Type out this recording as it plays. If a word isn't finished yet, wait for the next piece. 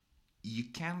You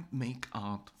can't make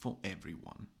art for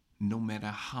everyone, no matter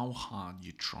how hard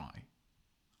you try.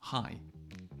 Hi,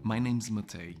 my name's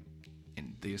Matej,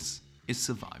 and this is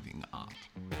Surviving Art.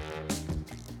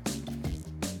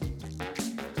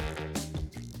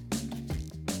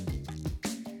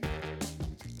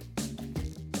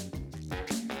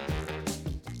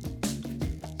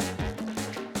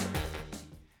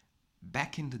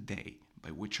 Back in the day, by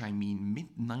which I mean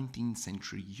mid-19th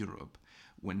century Europe,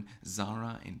 when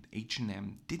Zara and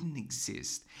H&M didn't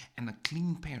exist and a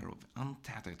clean pair of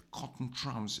untattered cotton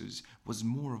trousers was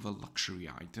more of a luxury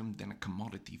item than a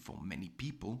commodity for many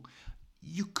people,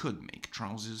 you could make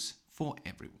trousers for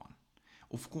everyone.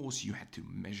 Of course, you had to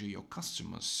measure your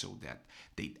customers so that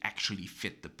they'd actually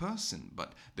fit the person,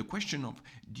 but the question of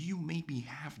do you maybe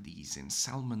have these in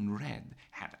salmon red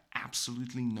had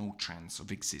absolutely no chance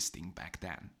of existing back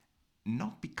then.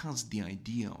 Not because the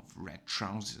idea of red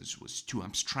trousers was too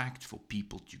abstract for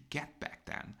people to get back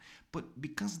then, but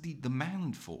because the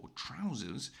demand for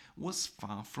trousers was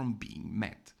far from being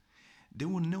met. There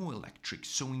were no electric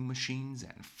sewing machines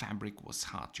and fabric was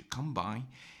hard to come by.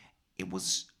 It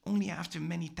was only after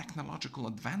many technological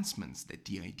advancements that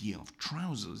the idea of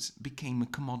trousers became a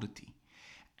commodity.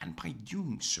 And by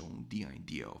doing so, the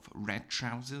idea of red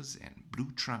trousers and blue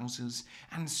trousers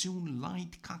and soon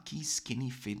light khaki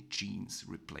skinny fit jeans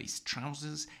replaced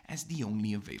trousers as the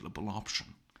only available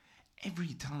option.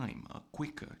 Every time a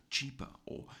quicker, cheaper,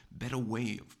 or better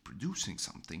way of producing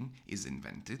something is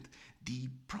invented, the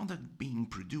product being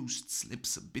produced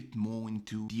slips a bit more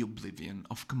into the oblivion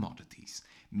of commodities,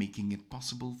 making it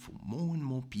possible for more and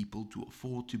more people to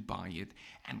afford to buy it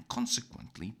and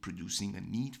consequently producing a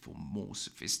need for more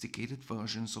sophisticated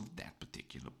versions of that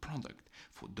particular product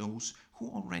for those who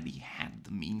already had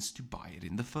the means to buy it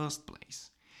in the first place.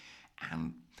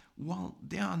 And while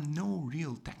there are no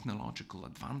real technological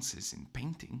advances in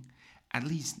painting, at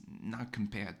least not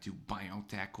compared to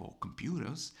biotech or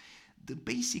computers, the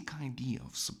basic idea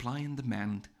of supply and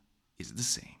demand is the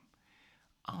same.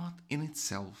 Art in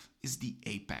itself is the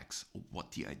apex of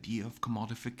what the idea of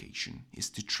commodification is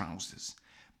to trousers.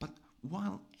 But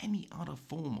while any other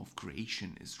form of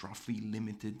creation is roughly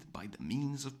limited by the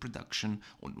means of production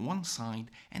on one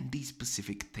side and the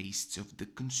specific tastes of the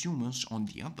consumers on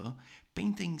the other,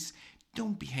 paintings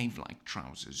don't behave like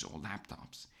trousers or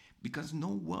laptops. Because no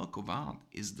work of art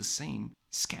is the same,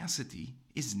 scarcity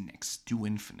is next to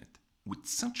infinite. With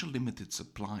such a limited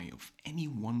supply of any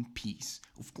one piece,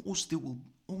 of course there will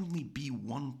only be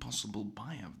one possible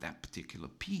buyer of that particular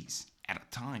piece, at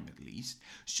a time at least,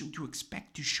 so to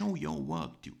expect to show your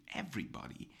work to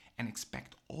everybody and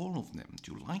expect all of them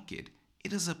to like it,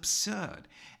 it is absurd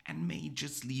and may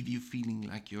just leave you feeling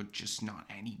like you're just not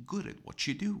any good at what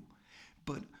you do.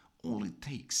 But all it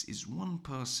takes is one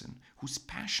person whose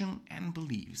passion and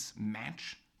beliefs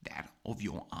match that of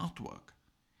your artwork.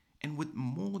 And with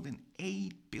more than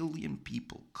 8 billion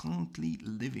people currently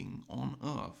living on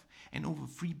Earth and over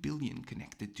 3 billion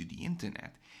connected to the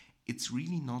internet, it's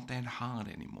really not that hard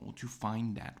anymore to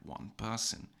find that one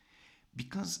person.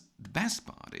 Because the best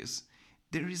part is,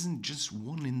 there isn't just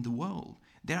one in the world.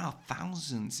 There are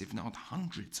thousands, if not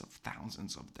hundreds of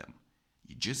thousands of them.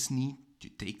 You just need to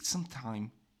take some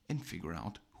time and figure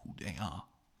out who they are.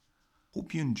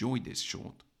 Hope you enjoyed this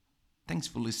short. Thanks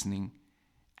for listening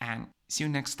and see you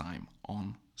next time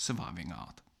on Surviving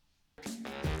Art.